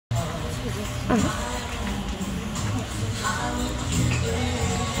We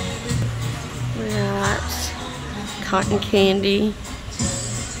got cotton candy,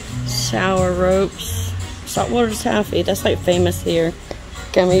 sour ropes, saltwater taffy. That's like famous here.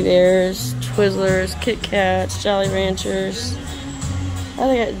 Gummy bears, Twizzlers, Kit Kats, Jolly Ranchers. Oh,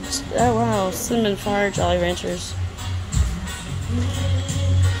 they got, oh wow, cinnamon fire Jolly Ranchers.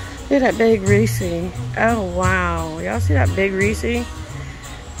 Look at that big Reese. Oh wow, y'all see that big Reese?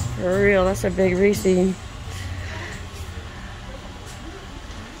 For real, that's a big Reese. Mini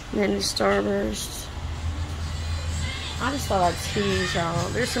Starburst. I just thought I'd tease y'all.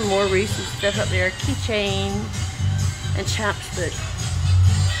 There's some more Reese's stuff up there. Keychain and chapstick.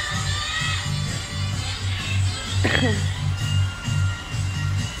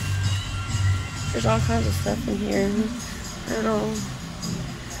 There's all kinds of stuff in here. Little.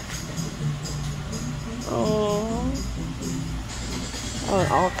 Oh,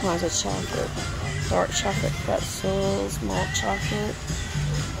 and all kinds of chocolate. Dark chocolate pretzels, malt chocolate,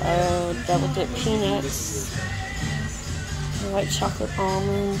 double dip peanuts, white chocolate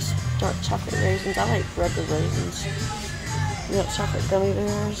almonds, dark chocolate raisins. I like regular raisins. Milk chocolate gummy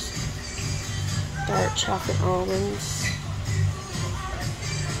bears, dark chocolate almonds,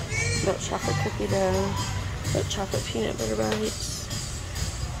 milk chocolate cookie dough, milk chocolate peanut butter bites,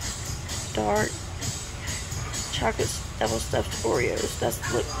 dark chocolate double stuffed Oreos. That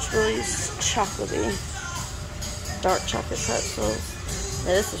looks really chocolatey. Dark chocolate pretzels.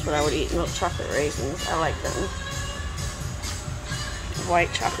 Now this is what I would eat. Milk chocolate raisins. I like them.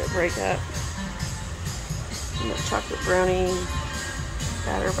 White chocolate breakup. Milk chocolate brownie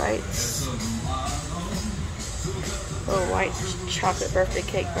batter bites. Little white chocolate birthday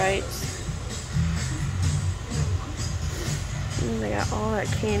cake bites. And they got all that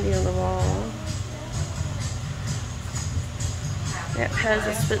candy on the wall. Yeah, Pez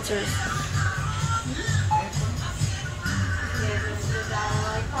and Spitzers.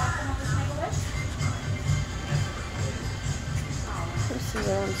 Let's see what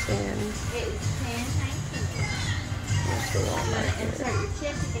I'm seeing. It is 10.19. Let's see all right here. Insert your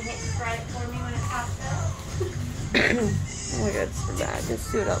chip. You can hit the right for me when it pops up. Oh my god, it's so bad. Let's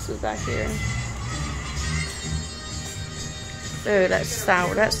see what else is back here. Oh, that's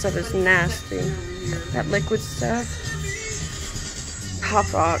sour. That stuff is nasty. That liquid stuff.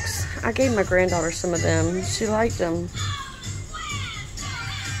 Pop Rocks. I gave my granddaughter some of them. She liked them.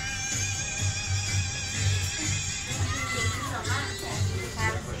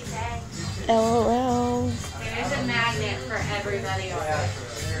 LOL. There's a magnet for everybody on it.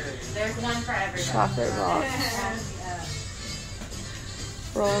 There's one for everybody. Chocolate rocks.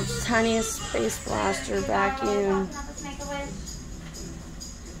 World's tiniest space blaster vacuum.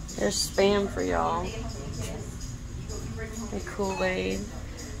 There's Spam for y'all. And Kool-Aid,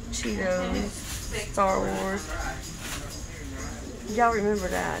 Cheetos, Star Wars. Y'all remember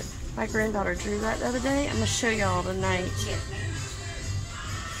that? My granddaughter drew that the other day. I'm gonna show y'all tonight.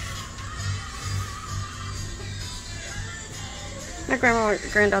 My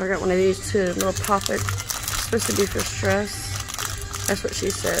granddaughter got one of these too, a little poppet. Supposed to be for stress. That's what she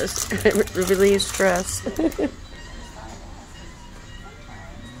says. It relieves stress.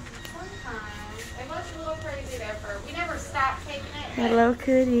 Hello,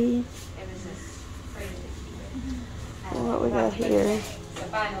 Kitty. It was just crazy. What we got here? So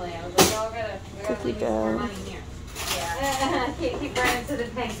finally, I was like, y'all gotta Cookie use more dough. money here. Yeah. Keep running to the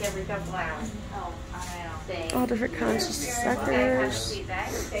bank every couple hours. Oh, I know. All different kinds of suckers.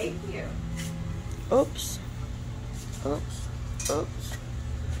 Thank you. Oops. Oops. Oops.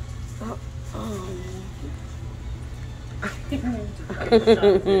 Oh.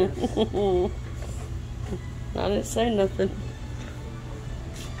 I didn't say nothing.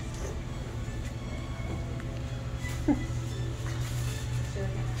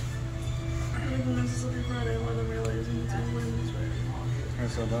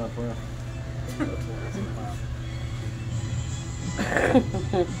 That's so bad for you.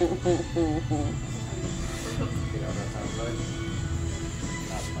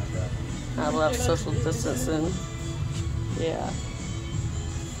 I love social distancing. Yeah.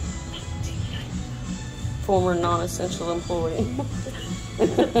 Former non-essential employee.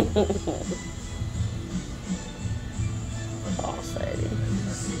 Oh, Sadie.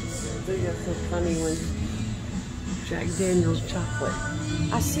 That's so funny when Jack Daniel's chocolate.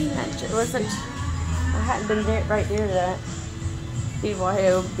 I seen that. Wasn't I hadn't been there right near that.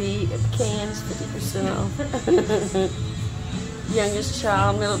 BYOB cans 50% off. Youngest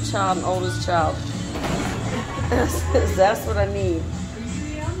child, middle child, and oldest child. That's what I need.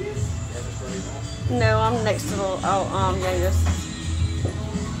 No, I'm next to the youngest.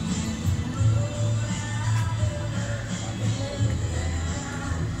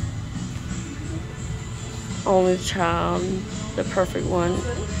 only child, the perfect one.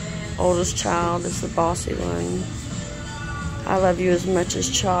 Oldest child is the bossy one. I love you as much as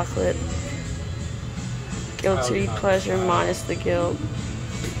chocolate. Guilty pleasure minus the guilt.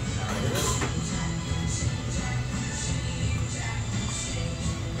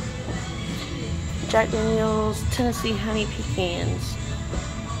 Jack Daniels, Tennessee honey pecans,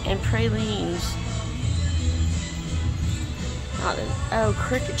 and pralines. Oh,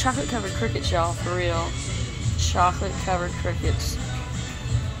 cricket, chocolate covered crickets, y'all, for real. Chocolate covered crickets.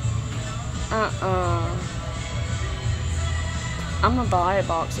 I'm gonna buy a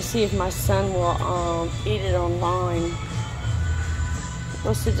box to see if my son will eat it online.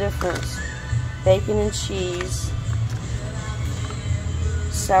 What's the difference? Bacon and cheese,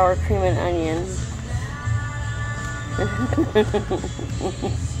 sour cream and onion.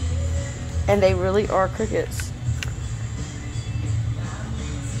 And they really are crickets.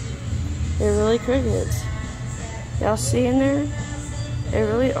 They're really crickets. Y'all see in there? They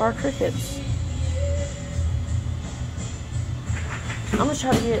really are crickets. I'm gonna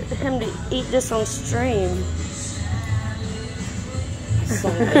try to get him to eat this on stream. I saw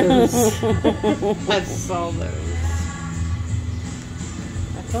those. I saw those.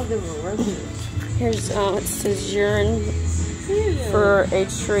 I thought they were worth it. Here's it says urine for a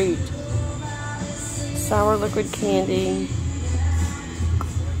treat. Sour liquid candy.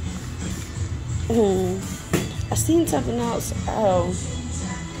 I seen something else. Oh.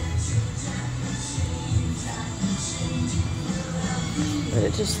 But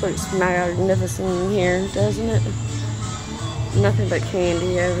it just looks magnificent in here, doesn't it? Nothing but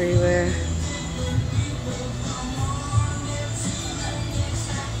candy everywhere.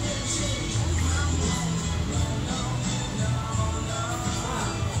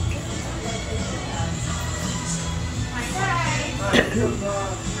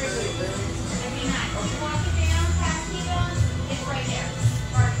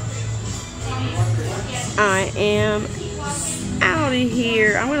 I am out of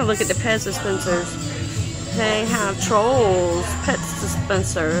here. I'm gonna look at the pet dispensers. They have Trolls pet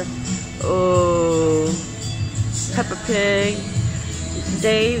dispenser. Oh, Peppa Pig.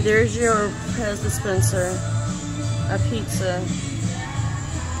 Dave, there's your pet dispenser. A pizza.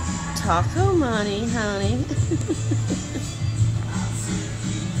 Taco money, honey.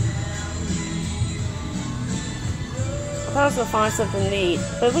 I thought I was gonna find something neat,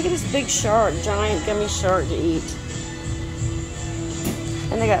 but look at this big shark, giant gummy shark to eat.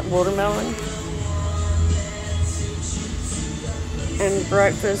 And they got watermelon and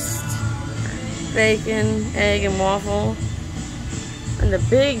breakfast, bacon, egg, and waffle, and the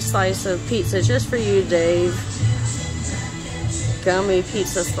big slice of pizza just for you, Dave. Gummy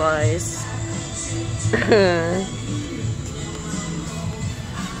pizza slice.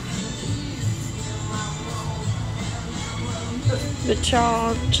 But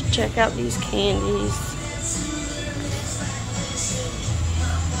y'all, check out these candies.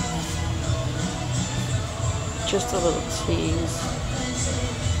 Just a little tease.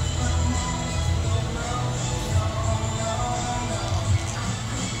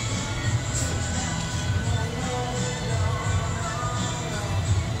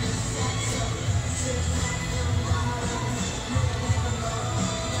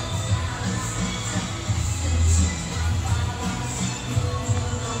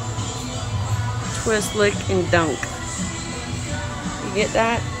 Twist, lick, and dunk. You get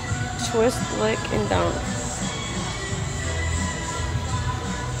that? Twist, lick, and dunk.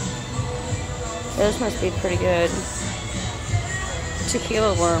 Those must be pretty good.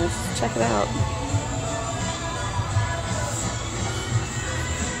 Tequila worms. Check it out.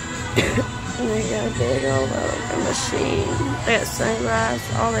 And they got a big old machine. They got sunglass,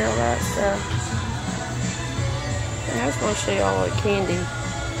 all that stuff. And I just want to show you all the candy.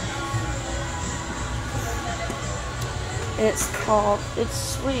 And it's called,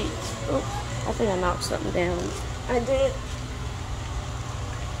 it's sweet. Oh, I think I knocked something down. I did.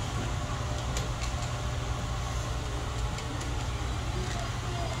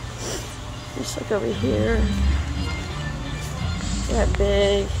 Just look over here. That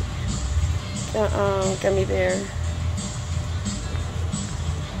big gummy bear.